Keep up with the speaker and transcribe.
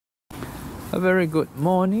A very good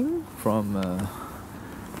morning from a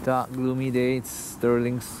dark gloomy day in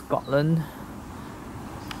Stirling, Scotland.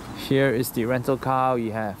 Here is the rental car we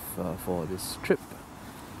have for this trip.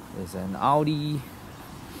 It's an Audi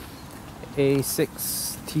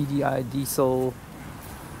A6 Diesel,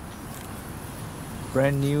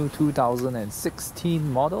 brand new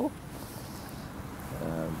 2016 model.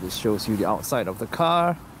 This shows you the outside of the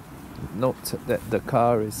car. Note that the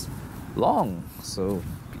car is long, so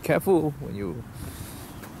be careful when you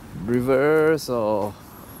reverse or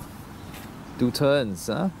do turns.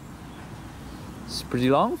 It's pretty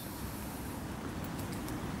long.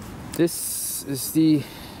 This is the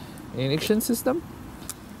ignition system,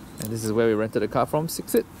 and this is where we rented the car from,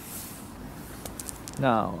 SIXT.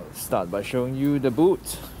 Now start by showing you the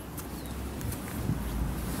boot.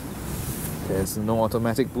 There's no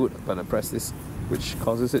automatic boot, but I press this, which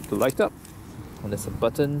causes it to light up, and there's a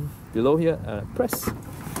button below here, and I press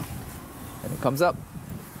and it comes up.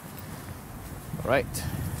 Alright,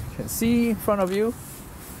 you can see in front of you,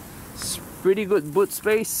 it's pretty good boot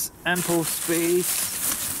space, ample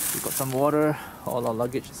space. We've got some water. All our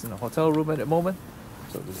luggage is in a hotel room at the moment,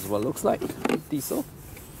 so this is what it looks like. Diesel.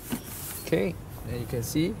 Okay, and you can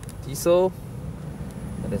see diesel,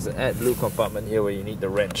 and there's an Adblue compartment here where you need the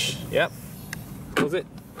wrench. Yep, close it.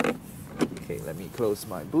 Okay, let me close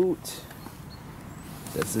my boot.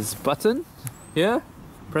 There's this button here,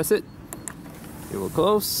 press it, it will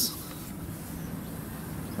close.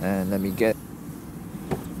 And let me get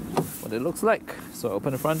what it looks like. So I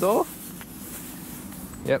open the front door.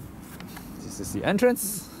 Yep, this is the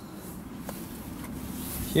entrance.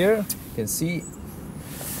 Here you can see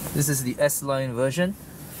this is the S-Line version.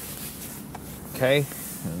 Okay,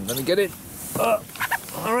 and let me get it.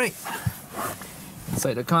 Alright,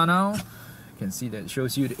 inside the car now, you can see that it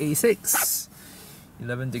shows you the A6.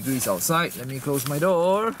 11 degrees outside. Let me close my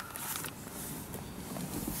door.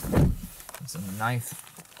 It's on the 9th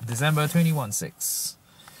December 2016.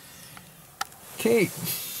 Okay,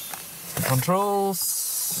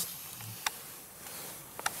 controls.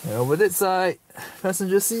 And over this side,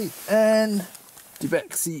 passenger seat and the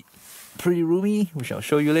back seat. Pretty roomy, which I'll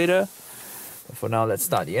show you later. But for now, let's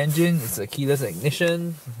start the engine. It's a keyless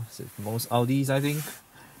ignition. So most Audis, I think.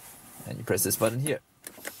 And you press this button here.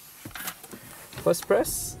 First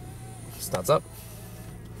press, starts up,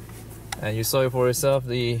 and you saw it for yourself,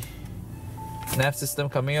 the nav system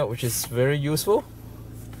coming out, which is very useful.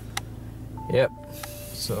 Yep,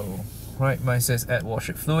 so right, mine says add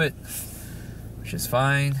washer fluid, which is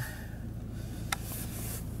fine.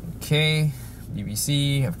 Okay,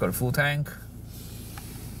 BBC, I've got a full tank.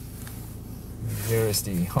 Here is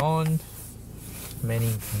the horn,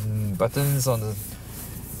 many buttons on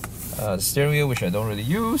the steering wheel, which I don't really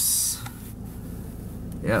use.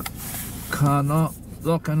 Yep, car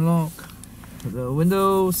lock and lock, the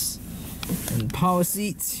windows, and power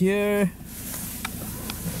seats here.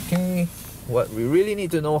 Okay, what we really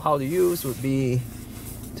need to know how to use would be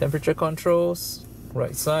temperature controls,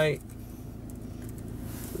 right side,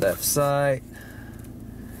 left side,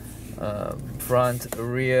 front,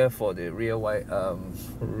 rear for the rear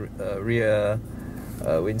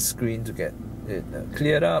windscreen to get it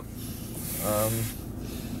cleared up.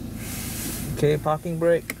 Okay, parking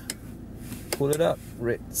brake, pull it up,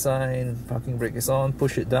 red sign, parking brake is on,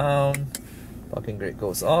 push it down, parking brake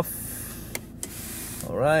goes off.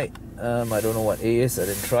 Alright, I don't know what A is, I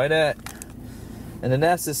didn't try that. And the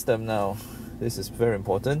nav system now, this is very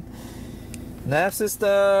important. Nav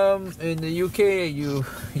system in the UK,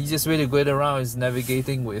 easiest way to get around is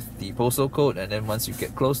navigating with the postal code, and then once you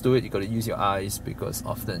get close to it, you got to use your eyes, because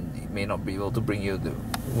often it may not be able to bring you to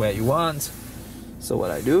where you want. So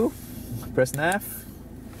what I do, press nav.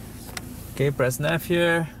 Okay, press nav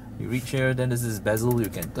here, you reach here, then this is bezel, you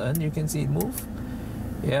can turn, you can see it move.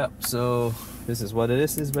 Yep, so this is what it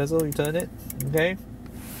is, this bezel, you turn it. Okay,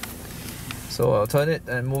 so I'll turn it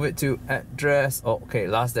and move it to address. Oh, okay,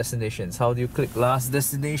 last destinations. How do you click last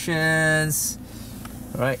destinations?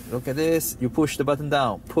 Alright, look at this, you push the button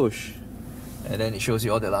down, push, and then it shows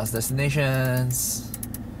you all the last destinations.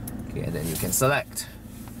 Okay, and then you can select.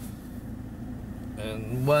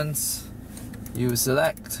 And once you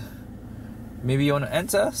select, maybe you want to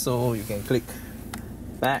enter, so you can click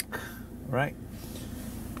back, right?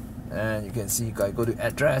 And you can see I go to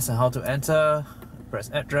address and how to enter.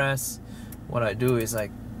 Press address. What I do is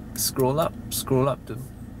I scroll up to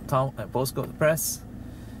town and postcode, press.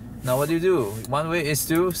 Now what do you do? One way is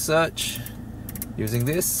to search using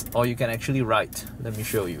this, or you can actually write. Let me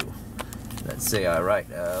show you. Let's say I write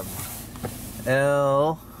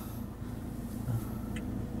L.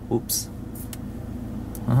 Oops.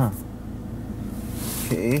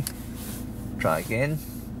 Okay. try again.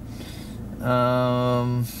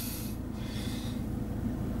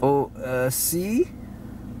 C.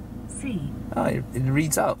 Ah, it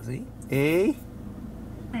reads out. See, A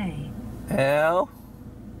L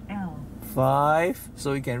 5.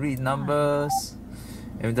 So you can read numbers.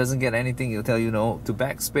 If it doesn't get anything, it'll tell you no. To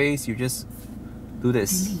backspace, you just do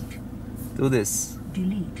this. Do this.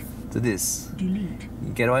 Do this.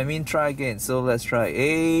 You get what I mean? Try again. So let's try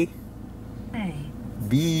A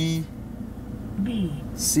B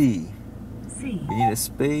C. We need a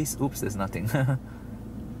space. Oops, there's nothing.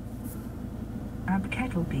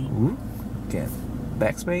 Capital B. Ooh, again.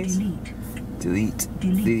 Backspace.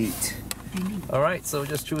 Delete. Alright, so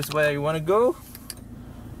just choose where you want to go.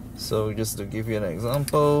 So just to give you an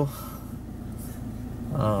example,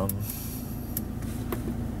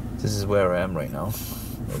 this is where I am right now.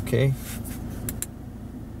 Okay.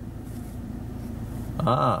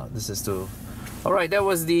 This is to... Alright, that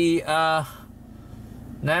was the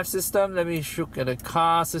nav system. Let me look at the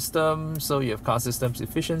car system. So you have car systems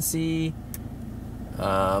efficiency,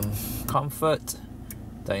 comfort,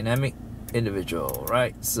 dynamic, individual.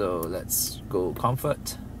 Right, so let's go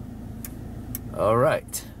comfort.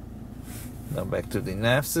 Alright, now back to the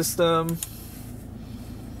nav system.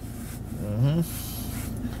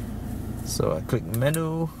 So I click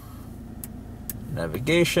menu,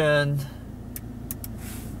 navigation,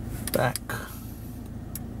 back.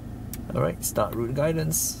 Alright, start route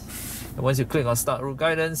guidance. And once you click on start route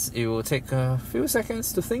guidance, it will take a few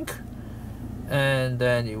seconds to think, and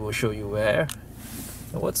then it will show you where.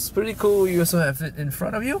 And what's pretty cool, you also have it in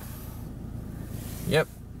front of you. Yep,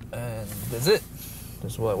 and that's it.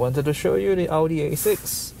 That's what I wanted to show you, the Audi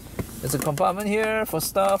A6. There's a compartment here for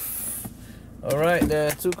stuff. Alright, there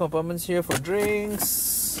are 2 compartments here for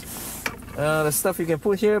drinks. The stuff you can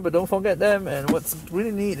put here, but don't forget them. And what's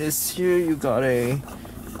really neat is here you got a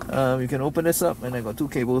you can open this up, and I got 2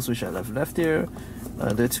 cables which I left here.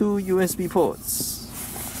 There are 2 USB ports.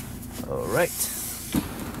 Alright,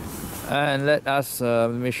 and let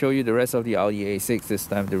me show you the rest of the Audi A6. This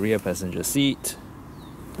time the rear passenger seat.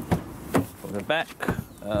 From the back,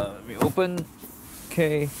 let me open.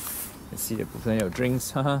 Okay, let's see, I put plenty of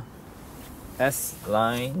drinks. S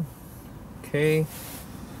line. Okay,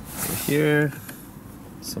 so here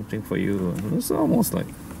something for you. It's almost like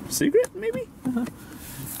cigarette maybe.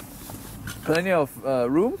 Plenty of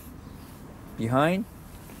room behind.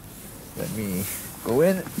 Let me go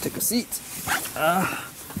in, take a seat.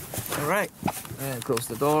 Alright, and close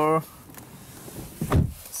the door.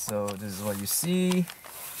 So this is what you see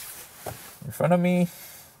in front of me.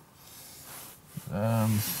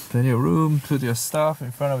 Plenty of room. Put your stuff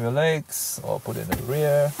in front of your legs, or put it in the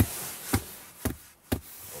rear.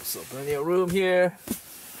 Also plenty of room here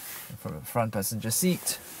from the front passenger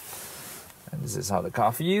seat. And this is how the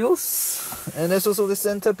car feels. And there's also the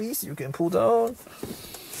centerpiece you can pull down.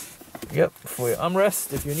 Yep, for your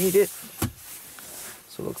armrest if you need it.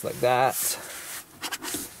 So it looks like that.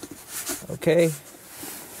 Okay,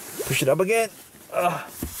 push it up again.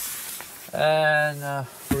 And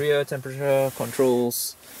rear temperature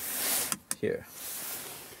controls here.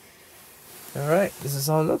 Alright, this is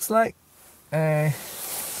how it looks like. You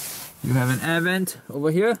have an air vent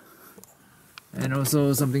over here, and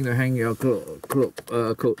also something to hang your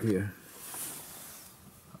coat here.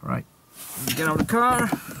 Alright, get out of the car.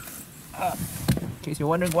 In case you're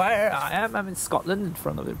wondering where I am, I'm in Scotland in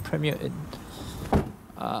front of the Premier in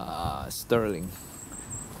Stirling.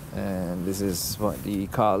 And this is what the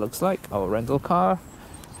car looks like. Our rental car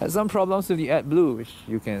had some problems with the Adblue, which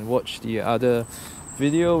you can watch the other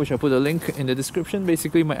video, which I put a link in the description.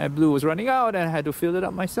 Basically, my Adblue was running out and I had to fill it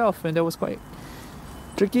up myself, and that was quite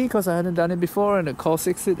tricky because I hadn't done it before. And it called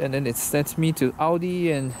SIXT, and then it sent me to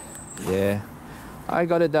Audi, and yeah, I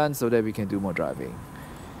got it done so that we can do more driving.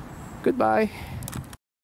 Goodbye.